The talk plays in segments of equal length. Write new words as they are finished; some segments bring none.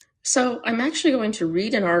So I'm actually going to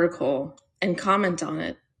read an article and comment on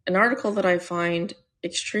it, an article that I find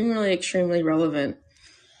extremely relevant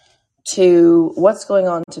to what's going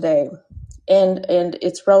on today. And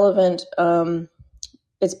it's relevant,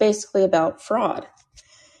 it's basically about fraud.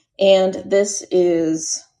 And this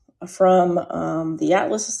is from the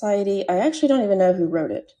Atlas Society. I actually don't even know who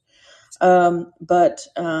wrote it. But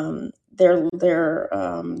they're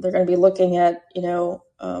going to be looking at,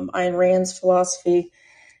 Ayn Rand's philosophy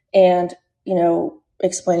and,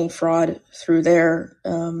 explaining fraud through their,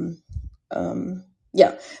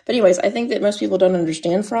 yeah. But anyways, I think that most people don't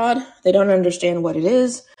understand fraud. They don't understand what it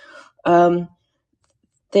is.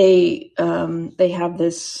 They have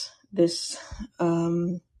this, they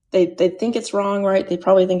think it's wrong, right? They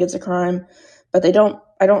probably think it's a crime, but I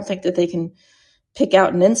don't think that they can pick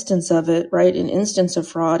out an instance of it, right? An instance of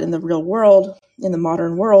fraud in the real world, in the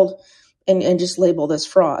modern world, and just label this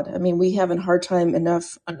fraud. I mean, we have a hard time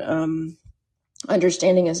enough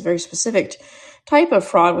understanding a very specific type of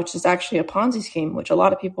fraud, which is actually a Ponzi scheme, which a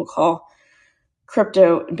lot of people call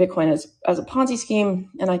crypto and Bitcoin as a Ponzi scheme.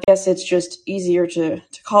 And I guess it's just easier to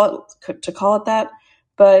call it that.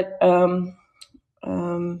 But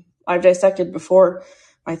I've dissected before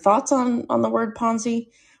my thoughts on the word Ponzi,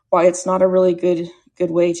 why it's not a really good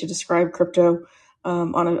way to describe crypto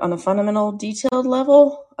on a fundamental, detailed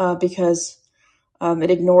level, because it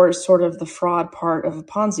ignores sort of the fraud part of a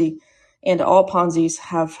Ponzi, and all Ponzis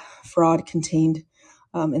have fraud contained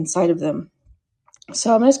inside of them.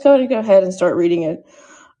 So I'm just going to go ahead and start reading it.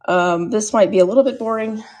 This might be a little bit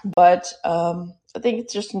boring, but I think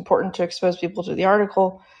it's just important to expose people to the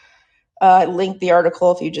article. Link the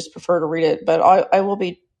article if you just prefer to read it, but I will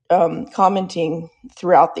be commenting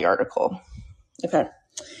throughout the article. Okay,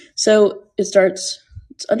 so it starts,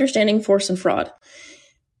 it's understanding force and fraud.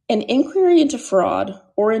 An inquiry into fraud,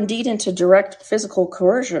 or indeed into direct physical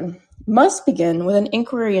coercion, must begin with an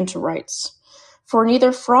inquiry into rights. For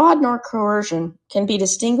neither fraud nor coercion can be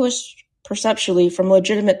distinguished perceptually from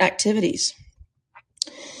legitimate activities.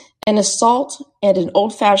 An assault and an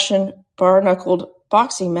old-fashioned bare-knuckled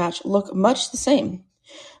boxing match look much the same,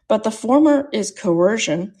 but the former is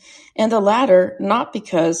coercion, and the latter not,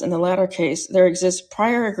 because in the latter case there exist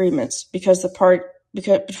prior agreements between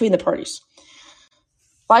the parties.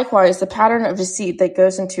 Likewise, the pattern of deceit that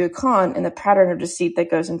goes into a con and the pattern of deceit that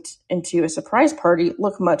goes into a surprise party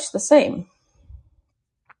look much the same.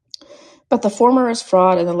 But the former is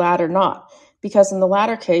fraud and the latter not, because in the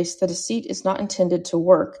latter case the deceit is not intended to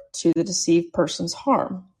work to the deceived person's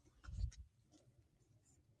harm.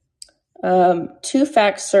 Two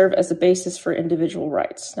facts serve as the basis for individual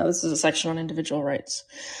rights. Now, this is a section on individual rights.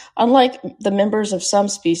 Unlike the members of some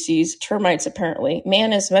species, termites apparently,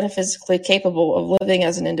 man is metaphysically capable of living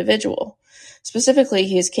as an individual. Specifically,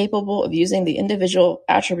 he is capable of using the individual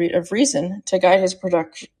attribute of reason to guide his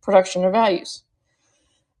production of values.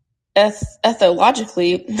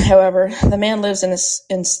 Ethologically, however, the man lives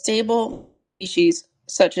in stable species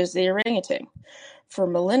such as the orangutan. For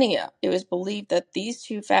millennia, it was believed that these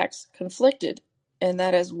two facts conflicted, and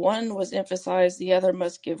that as one was emphasized, the other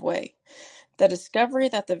must give way. The discovery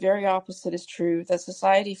that the very opposite is true, that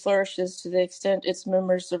society flourishes to the extent its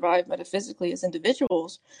members survive metaphysically as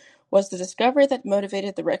individuals, was the discovery that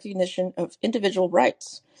motivated the recognition of individual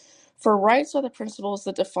rights. For rights are the principles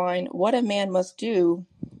that define what a man must be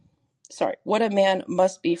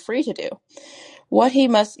free to do, what he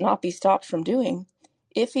must not be stopped from doing,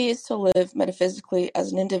 if he is to live metaphysically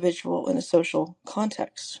as an individual in a social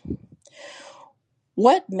context.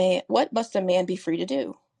 What must a man be free to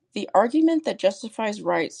do? The argument that justifies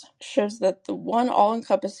rights shows that the one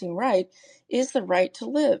all-encompassing right is the right to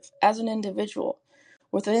live as an individual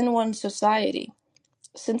within one's society.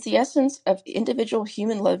 Since the essence of individual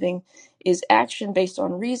human living is action based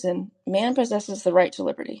on reason, man possesses the right to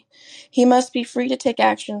liberty. He must be free to take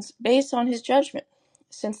actions based on his judgment.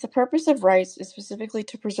 Since the purpose of rights is specifically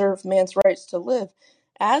to preserve man's rights to live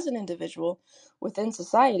as an individual within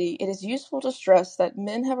society, it is useful to stress that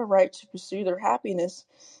men have a right to pursue their happiness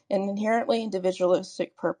in an inherently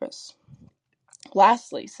individualistic purpose.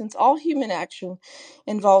 Lastly, since all human action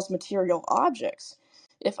involves material objects,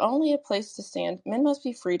 if only a place to stand, men must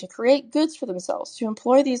be free to create goods for themselves. To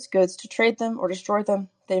employ these goods, to trade them, or destroy them,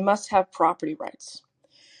 they must have property rights.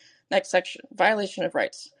 Next section, violation of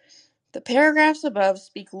rights. The paragraphs above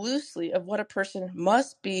speak loosely of what a person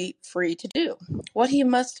must be free to do, what he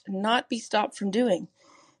must not be stopped from doing.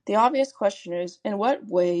 The obvious question is, in what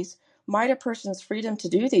ways might a person's freedom to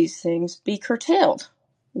do these things be curtailed?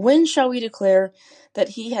 When shall we declare that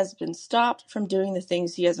he has been stopped from doing the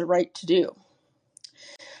things he has a right to do?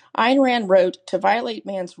 Ayn Rand wrote, "To violate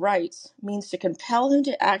man's rights means to compel him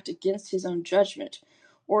to act against his own judgment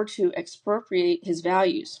or to expropriate his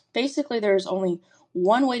values. Basically, there is only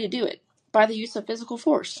one way to do it, by the use of physical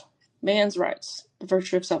force. Man's rights, the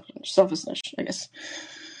virtue of selfishness," I guess.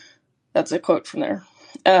 That's a quote from there.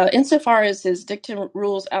 Insofar as his dictum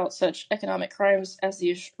rules out such economic crimes as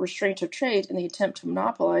the restraint of trade and the attempt to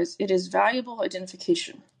monopolize, it is valuable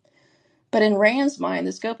identification. But in Rand's mind,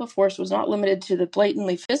 the scope of force was not limited to the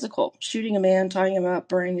blatantly physical, shooting a man, tying him up,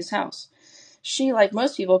 burning his house. She, like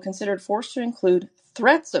most people, considered force to include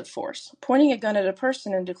threats of force, pointing a gun at a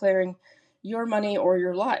person and declaring your money or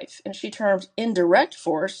your life. And she termed indirect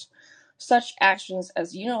force such actions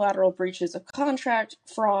as unilateral breaches of contract,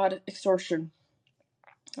 fraud, extortion.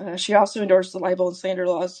 She also endorsed the libel and slander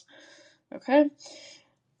laws. Okay.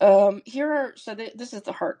 This is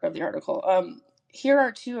the heart of the article. Here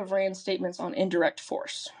are two of Rand's statements on indirect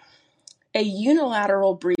force. A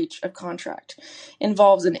unilateral breach of contract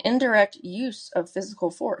involves an indirect use of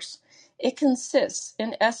physical force. It consists,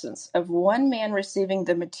 in essence, of one man receiving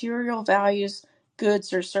the material values,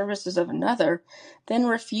 goods, or services of another, then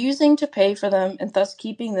refusing to pay for them and thus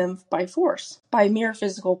keeping them by force, by mere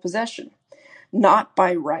physical possession, not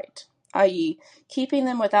by right, i.e., keeping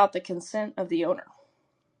them without the consent of the owner.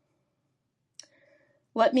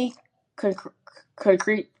 Let me concrete.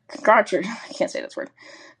 I can't say this word.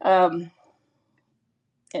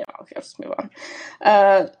 Okay, let's move on.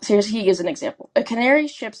 He gives an example. A canary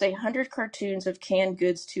ships 100 cartons of canned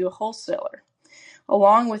goods to a wholesaler,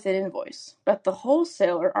 along with an invoice, but the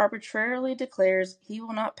wholesaler arbitrarily declares he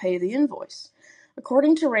will not pay the invoice.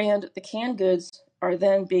 According to Rand, the canned goods are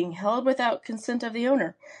then being held without consent of the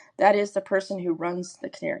owner, that is, the person who runs the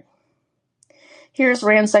cannery. Here's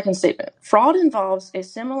Rand's second statement. Fraud involves a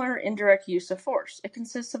similar indirect use of force. It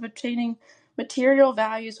consists of obtaining material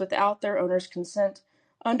values without their owner's consent,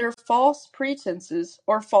 under false pretenses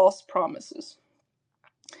or false promises.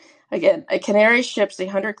 Again, a canary ships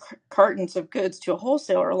 100 cartons of goods to a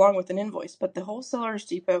wholesaler along with an invoice, but the wholesaler's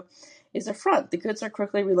depot is a front. The goods are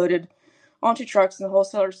quickly reloaded onto trucks and the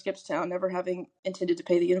wholesaler skips town, never having intended to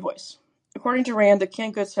pay the invoice. According to Rand, the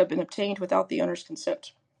canned goods have been obtained without the owner's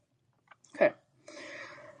consent. Okay.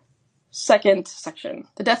 Second section,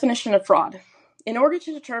 the definition of fraud. In order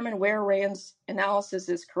to determine where Rand's analysis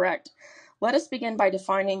is correct, let us begin by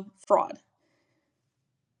defining fraud.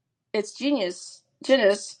 Its genus,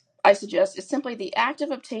 I suggest, is simply the act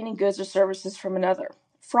of obtaining goods or services from another.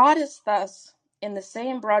 Fraud is thus in the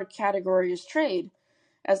same broad category as trade,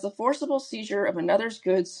 as the forcible seizure of another's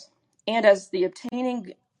goods, and as the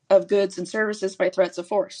obtaining of goods and services by threats of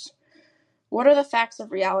force. What are the facts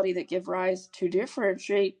of reality that give rise to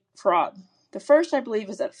differentiate fraud? The first, I believe,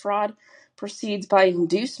 is that fraud proceeds by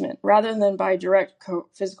inducement rather than by direct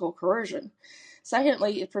physical coercion.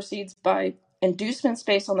 Secondly, it proceeds by inducements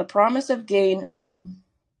based on the promise of gain.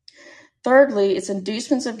 Thirdly, its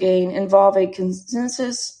inducements of gain involve a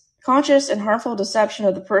conscious and harmful deception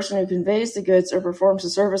of the person who conveys the goods or performs the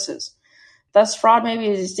services. Thus, fraud may be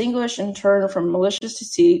distinguished in turn from malicious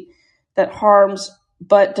deceit that harms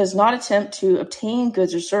but does not attempt to obtain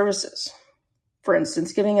goods or services. For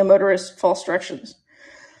instance, giving a motorist false directions.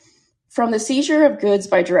 From the seizure of goods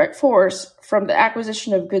by direct force, from the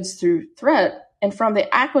acquisition of goods through threat, and from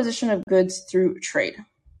the acquisition of goods through trade.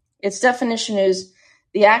 Its definition is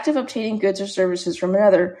the act of obtaining goods or services from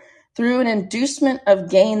another through an inducement of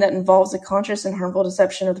gain that involves a conscious and harmful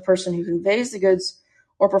deception of the person who conveys the goods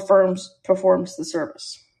or performs the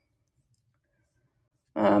service.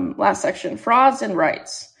 Last section, frauds and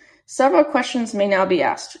rights. Several questions may now be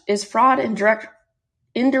asked. Is fraud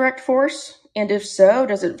indirect force? And if so,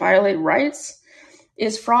 does it violate rights?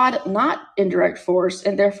 Is fraud not indirect force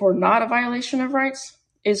and therefore not a violation of rights?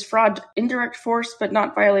 Is fraud indirect force but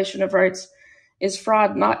not violation of rights? Is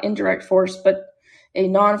fraud not indirect force but a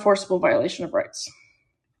non-forcible violation of rights?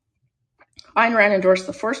 Ayn Rand endorsed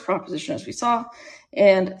the first proposition, as we saw,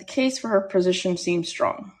 and the case for her position seems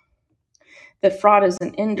strong, that fraud is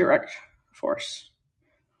an indirect force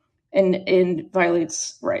and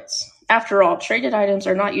violates rights. After all, traded items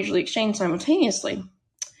are not usually exchanged simultaneously.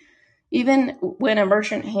 Even when a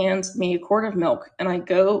merchant hands me a quart of milk and I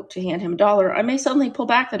go to hand him $1, I may suddenly pull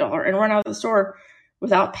back the dollar and run out of the store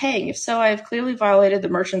without paying. If so, I have clearly violated the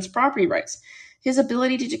merchant's property rights, his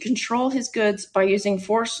ability to control his goods by using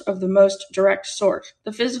force of the most direct sort,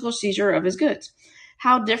 the physical seizure of his goods.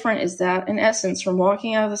 How different is that, in essence, from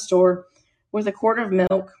walking out of the store with a quart of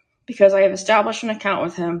milk because I have established an account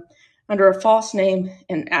with him under a false name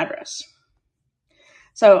and address?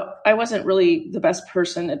 So I wasn't really the best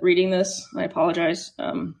person at reading this. I apologize.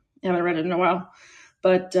 I haven't read it in a while.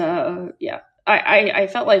 But I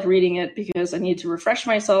felt like reading it because I needed to refresh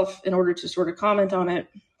myself in order to sort of comment on it.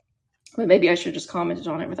 But maybe I should just commented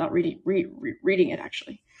on it without reading it,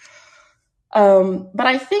 actually. But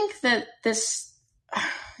I think that this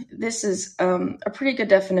is a pretty good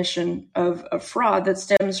definition of fraud that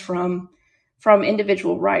stems from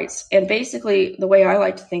individual rights. And basically, the way I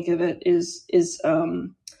like to think of it is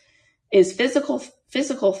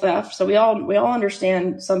physical theft. So we all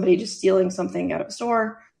understand somebody just stealing something out of a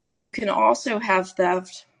store. You can also have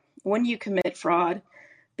theft when you commit fraud,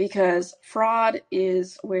 because fraud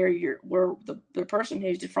is where the person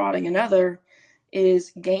who's defrauding another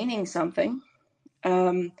is gaining something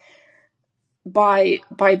by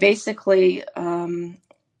basically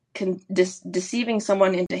deceiving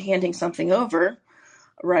someone into handing something over,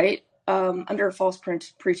 right? Under a false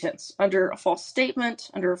pretense, under a false statement,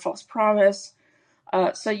 under a false promise.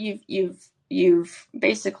 So you've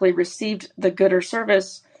basically received the good or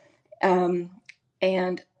service,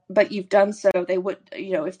 but you've done so. They would,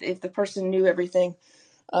 if the person knew everything,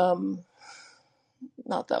 that's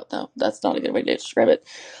not a good way to describe it.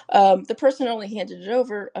 The person only handed it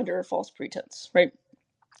over under a false pretense, right?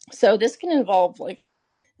 So this can involve, like,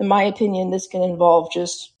 in my opinion, this can involve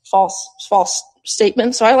just false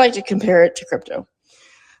statements. So I like to compare it to crypto.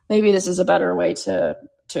 Maybe this is a better way to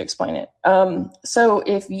explain it. So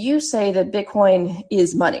if you say that Bitcoin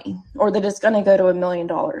is money, or that it's going to go to $1 million,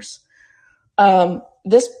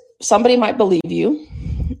 somebody might believe you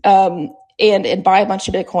and buy a bunch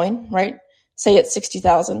of Bitcoin, right? Say it's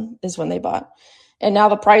 60,000 is when they bought, and now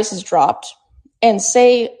the price has dropped. And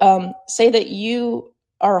say that you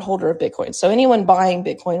are a holder of Bitcoin. So anyone buying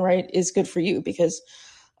Bitcoin, right, is good for you, because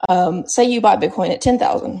say you buy Bitcoin at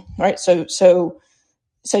 10,000, right? So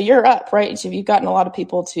you're up, right? So you've gotten a lot of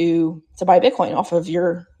people to buy Bitcoin off of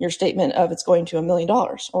your statement of it's going to $1 million,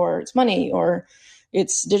 or it's money, or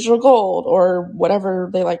it's digital gold, or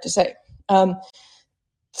whatever they like to say.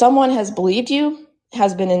 Someone has believed you,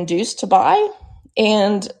 has been induced to buy,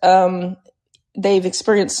 and they've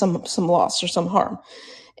experienced some loss or some harm.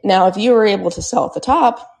 Now, if you were able to sell at the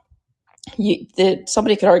top,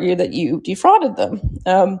 somebody could argue that you defrauded them.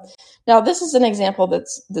 Now, this is an example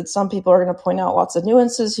that some people are going to point out lots of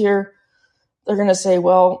nuances here. They're going to say,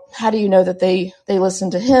 well, how do you know that they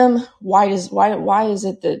listened to him? Why is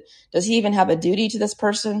it that, does he even have a duty to this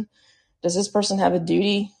person? Does this person have a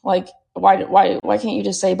duty? Like, why can't you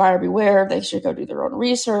just say buyer beware? They should go do their own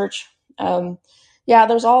research.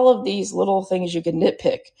 There's all of these little things you can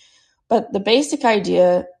nitpick, but the basic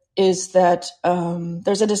idea is that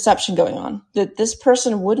there's a deception going on, that this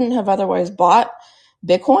person wouldn't have otherwise bought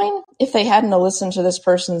Bitcoin if they hadn't listened to this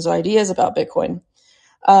person's ideas about Bitcoin.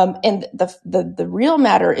 And the real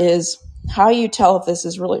matter is how you tell if this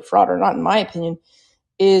is really fraud or not, in my opinion,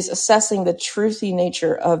 is assessing the truthy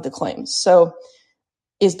nature of the claims. So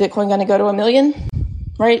is Bitcoin going to go to 1 million?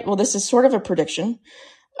 Right? Well, this is sort of a prediction.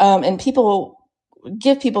 And people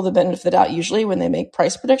give people the benefit of the doubt usually when they make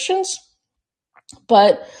price predictions.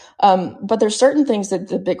 But there's certain things that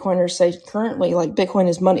the Bitcoiners say currently, like Bitcoin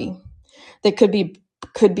is money, that could be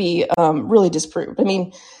really disproved. I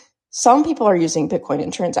mean, some people are using Bitcoin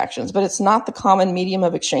in transactions, but it's not the common medium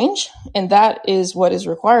of exchange. And that is what is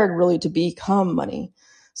required really to become money.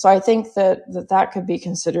 So I think that could be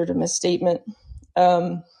considered a misstatement.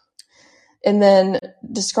 And then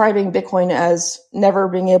describing Bitcoin as never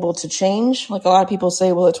being able to change. Like a lot of people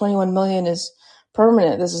say, well, the 21 million is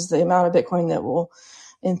permanent. This is the amount of Bitcoin that will,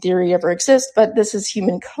 in theory, ever exist. But this is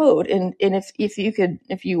human code. And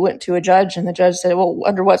if you went to a judge and the judge said, well,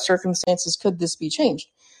 under what circumstances could this be changed?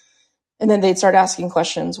 And then they'd start asking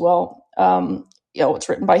questions. Well, it's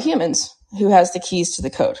written by humans. Who has the keys to the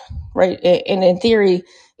code, right? And in theory,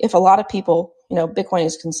 if a lot of people, Bitcoin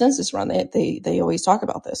is consensus run, they always talk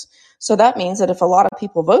about this. So that means that if a lot of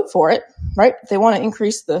people vote for it, right, if they want to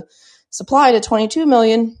increase the supply to 22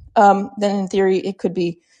 million, then in theory it could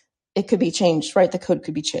be changed, right? The code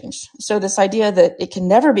could be changed. So this idea that it can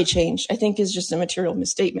never be changed, I think, is just a material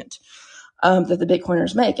misstatement that the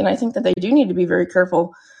Bitcoiners make. And I think that they do need to be very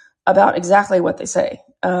careful about exactly what they say.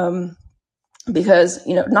 Because,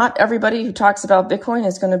 not everybody who talks about Bitcoin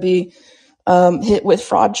is going to be hit with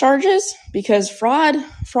fraud charges, because fraud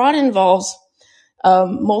involves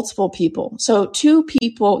multiple people. So two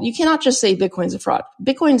people, you cannot just say Bitcoin's a fraud.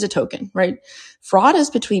 Bitcoin's a token, right? Fraud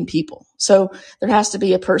is between people. So there has to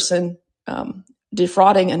be a person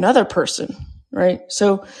defrauding another person, right?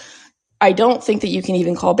 So I don't think that you can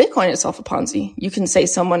even call Bitcoin itself a Ponzi. You can say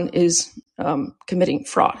someone is committing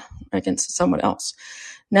fraud against someone else.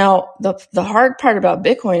 Now, the hard part about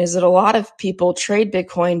Bitcoin is that a lot of people trade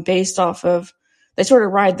Bitcoin based off of, they sort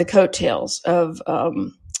of ride the coattails of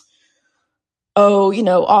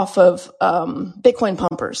off of Bitcoin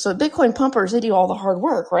pumpers. So Bitcoin pumpers, they do all the hard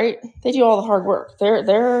work, right? They do all the hard work. They're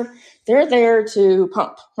there to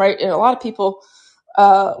pump, right? And a lot of people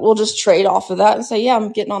will just trade off of that and say, yeah,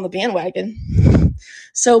 I'm getting on the bandwagon.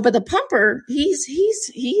 So, but the pumper,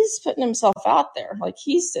 he's putting himself out there, like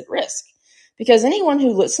he's at risk, because anyone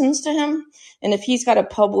who listens to him, and if he's got a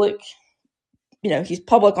public, he's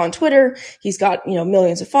public on Twitter, he's got,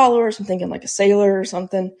 millions of followers. I'm thinking like a Saylor or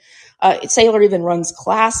something. Saylor even runs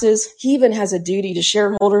classes. He even has a duty to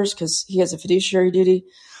shareholders because he has a fiduciary duty.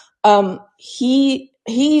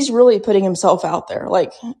 He's really putting himself out there.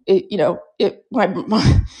 Like,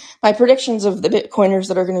 my predictions of the Bitcoiners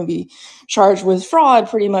that are going to be charged with fraud,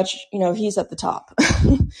 pretty much, he's at the top.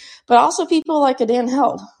 But also people like a Dan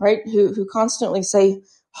Held, right? Who constantly say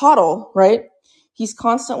hodl, right? He's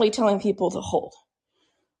constantly telling people to hold.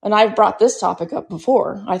 And I've brought this topic up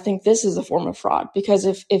before. I think this is a form of fraud, because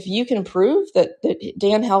if you can prove that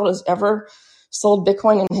Dan Held has ever sold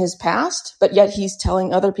Bitcoin in his past, but yet he's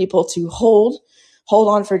telling other people to hold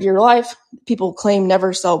on for dear life. People claim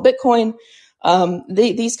never sell Bitcoin.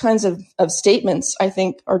 These kinds of statements, I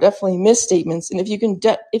think, are definitely misstatements. And if you can,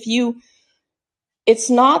 it's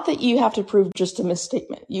not that you have to prove just a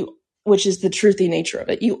misstatement, which is the truthy nature of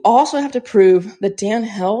it. You also have to prove that Dan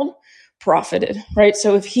Held profited, right?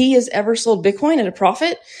 So if he has ever sold Bitcoin at a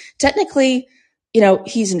profit, technically,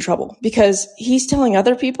 he's in trouble, because he's telling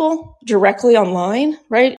other people directly online,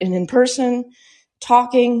 right? And in person,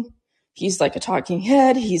 talking. He's like a talking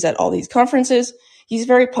head. He's at all these conferences. He's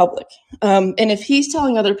very public. And if he's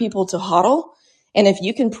telling other people to hodl, and if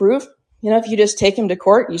you can prove, if you just take him to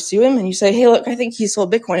court, you sue him and you say, hey, look, I think he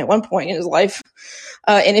sold Bitcoin at one point in his life.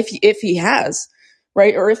 And if he has,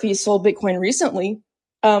 right, or if he's sold Bitcoin recently,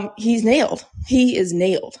 he's nailed. He is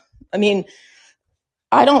nailed. I mean,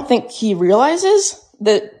 I don't think he realizes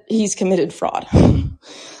that he's committed fraud.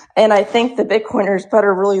 And I think the Bitcoiners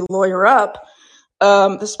better really lawyer up,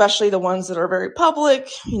 especially the ones that are very public,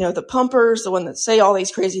 the pumpers, the one that say all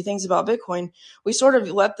these crazy things about Bitcoin. We sort of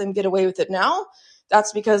let them get away with it now.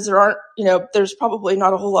 That's because there's probably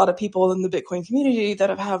not a whole lot of people in the Bitcoin community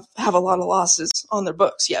that have a lot of losses on their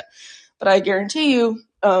books yet. But I guarantee you,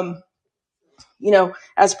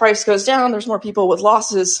 as price goes down, there's more people with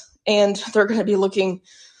losses, and they're going to be looking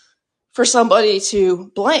for somebody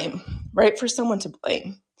to blame, right? For someone to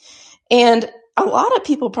blame. And a lot of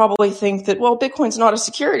people probably think that, well, Bitcoin's not a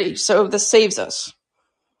security, so this saves us.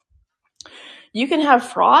 You can have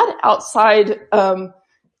fraud outside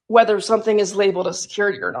whether something is labeled a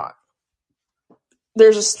security or not.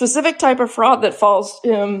 There's a specific type of fraud that falls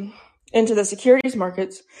into the securities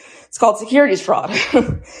markets. It's called securities fraud.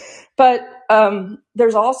 But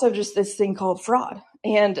there's also just this thing called fraud,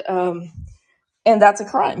 and that's a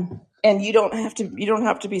crime. And you don't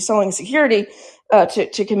have to be selling security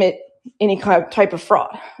to commit any type of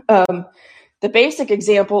fraud. The basic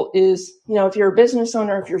example is, if you're a business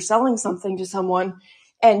owner, if you're selling something to someone,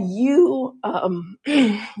 and you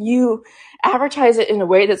you advertise it in a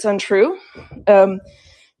way that's untrue,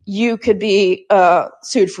 you could be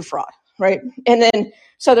sued for fraud, right? And then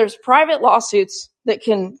so there's private lawsuits that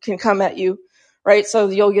can come at you, right? So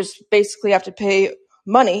you'll just basically have to pay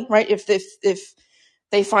money, right? If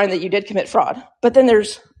they find that you did commit fraud. But then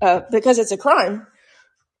there's because it's a crime,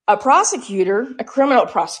 a criminal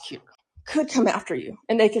prosecutor could come after you,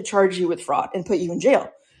 and they could charge you with fraud and put you in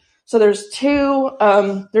jail. So there's two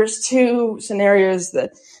scenarios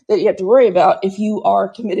that you have to worry about if you are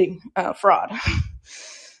committing fraud.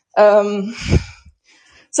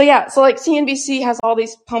 So like CNBC has all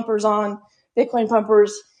these pumpers on, Bitcoin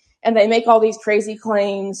pumpers, and they make all these crazy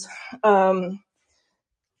claims. And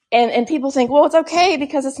people think, well, it's okay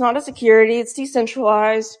because it's not a security, it's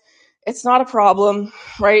decentralized, it's not a problem,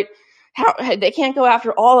 right? They can't go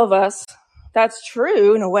after all of us. That's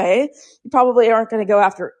true in a way. You probably aren't going to go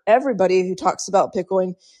after everybody who talks about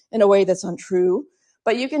Bitcoin in a way that's untrue,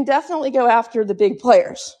 but you can definitely go after the big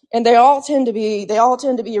players. And they all tend to be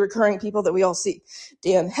recurring people that we all see.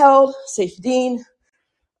 Dan Held, Saifedean,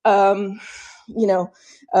 Saylor,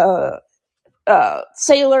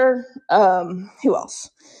 who else?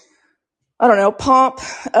 I don't know, Pomp.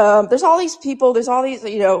 There's all these people, there's all these,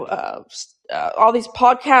 all these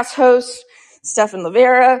podcast hosts, Stephan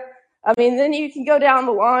Livera. I mean, then you can go down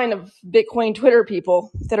the line of Bitcoin Twitter people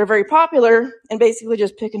that are very popular and basically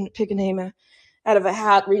just pick a name out of a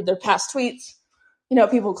hat, read their past tweets.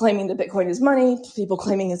 People claiming that Bitcoin is money, people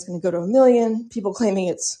claiming it's going to go to 1 million, people claiming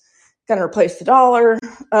it's going to replace the dollar.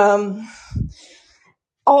 All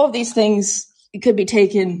of these things could be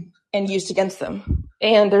taken and used against them.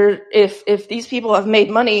 And if these people have made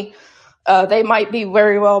money they might be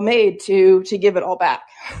very well made to give it all back.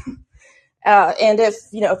 And if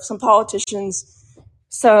some politicians,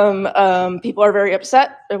 some people are very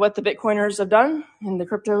upset at what the Bitcoiners have done in the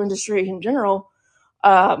crypto industry in general,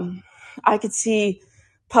 I could see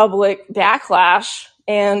public backlash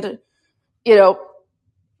and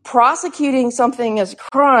prosecuting something as a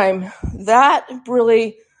crime. That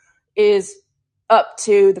really is up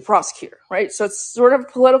to the prosecutor, right? So it's sort of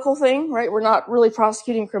a political thing, right? We're not really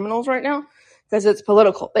prosecuting criminals right now because it's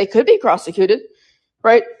political. They could be prosecuted,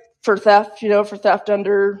 right, for theft, for theft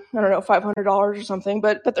under, I don't know, $500 or something,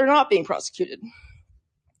 but they're not being prosecuted.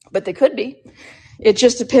 But they could be. It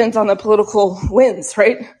just depends on the political winds,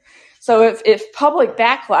 right? So if public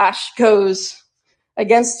backlash goes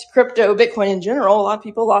against crypto, Bitcoin in general, a lot of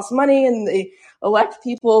people lost money and they elect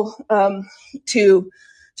people to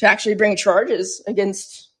actually bring charges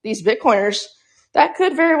against these Bitcoiners. That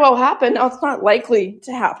could very well happen. Now, it's not likely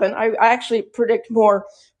to happen. I actually predict more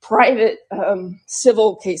private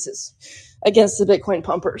civil cases against the Bitcoin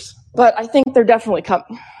pumpers, but I think they're definitely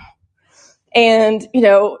coming. And,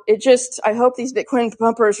 I hope these Bitcoin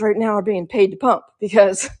pumpers right now are being paid to pump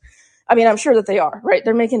because, I'm sure that they are, right?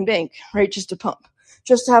 They're making bank, right? Just to pump,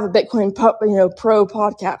 just to have a Bitcoin pump, pro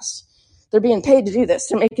podcast. They're being paid to do this.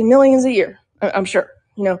 They're making millions a year, I'm sure,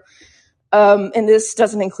 and this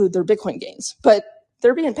doesn't include their Bitcoin gains, but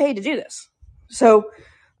they're being paid to do this. So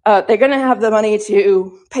they're going to have the money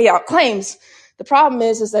to pay out claims. The problem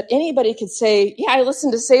is that anybody could say, yeah, I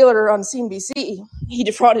listened to Saylor on CNBC. He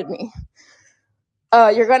defrauded me.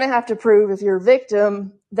 You're going to have to prove if you're a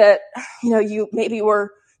victim that, you maybe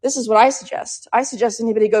were. This is what I suggest. I suggest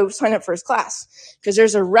anybody go sign up for his class because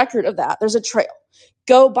there's a record of that. There's a trail.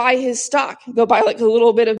 Go buy his stock. Go buy like a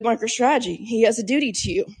little bit of MicroStrategy. He has a duty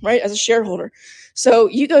to you, right, as a shareholder. So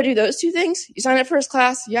you go do those two things. You sign up for his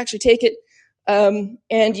class. You actually take it, and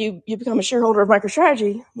you become a shareholder of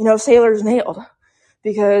MicroStrategy. Saylor's nailed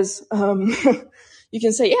because you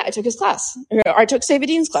can say, yeah, I took his class. I took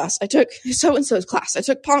Savadine's class. I took so-and-so's class. I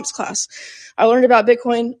took Pomp's class. I learned about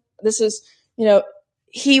Bitcoin. This is,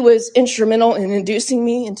 he was instrumental in inducing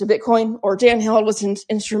me into Bitcoin, or Dan Held was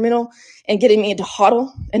instrumental in getting me into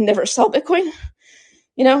HODL and never sell Bitcoin,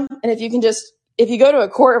 and if you go to a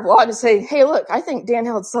court of law to say, hey, look, I think Dan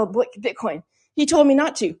Held sold Bitcoin. He told me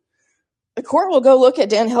not to. The court will go look at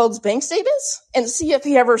Dan Held's bank statements and see if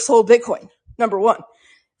he ever sold Bitcoin, number one.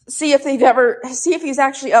 See if he's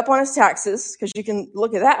actually up on his taxes, because you can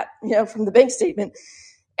look at that, from the bank statement.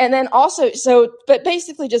 And then also, but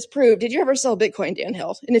basically just prove, did you ever sell Bitcoin, Dan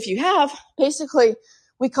Held? And if you have, basically,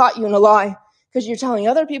 we caught you in a lie because you're telling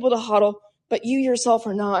other people to HODL, but you yourself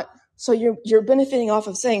are not. So you're benefiting off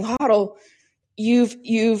of saying HODL.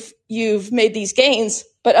 You've made these gains,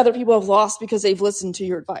 but other people have lost because they've listened to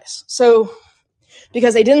your advice. So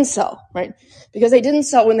because they didn't sell, right? Because they didn't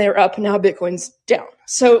sell when they were up and now Bitcoin's down.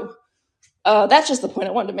 So that's just the point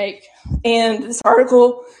I wanted to make. And this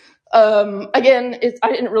article, again,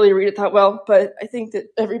 I didn't really read it that well, but I think that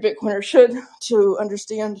every Bitcoiner should, to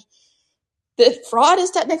understand that fraud is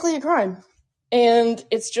technically a crime. And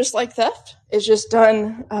it's just like theft. It's just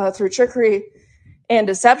done through trickery and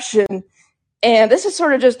deception. And this is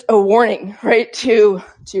sort of just a warning, right, to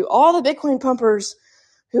all the Bitcoin pumpers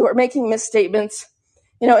who are making misstatements.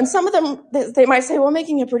 And some of them, they might say, well,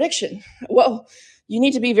 making a prediction. Well, you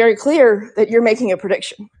need to be very clear that you're making a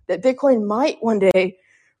prediction, that Bitcoin might one day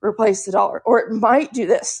replace the dollar, or it might do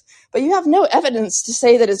this. But you have no evidence to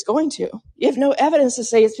say that it's going to. You have no evidence to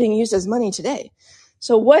say it's being used as money today.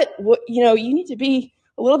 So what you need to be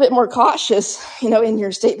a little bit more cautious, in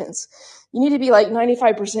your statements. You need to be like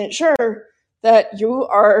 95% sure that you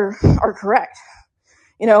are correct,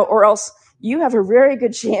 or else you have a very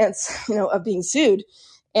good chance, of being sued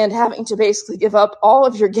and having to basically give up all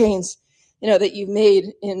of your gains, that you've made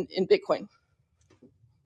in Bitcoin.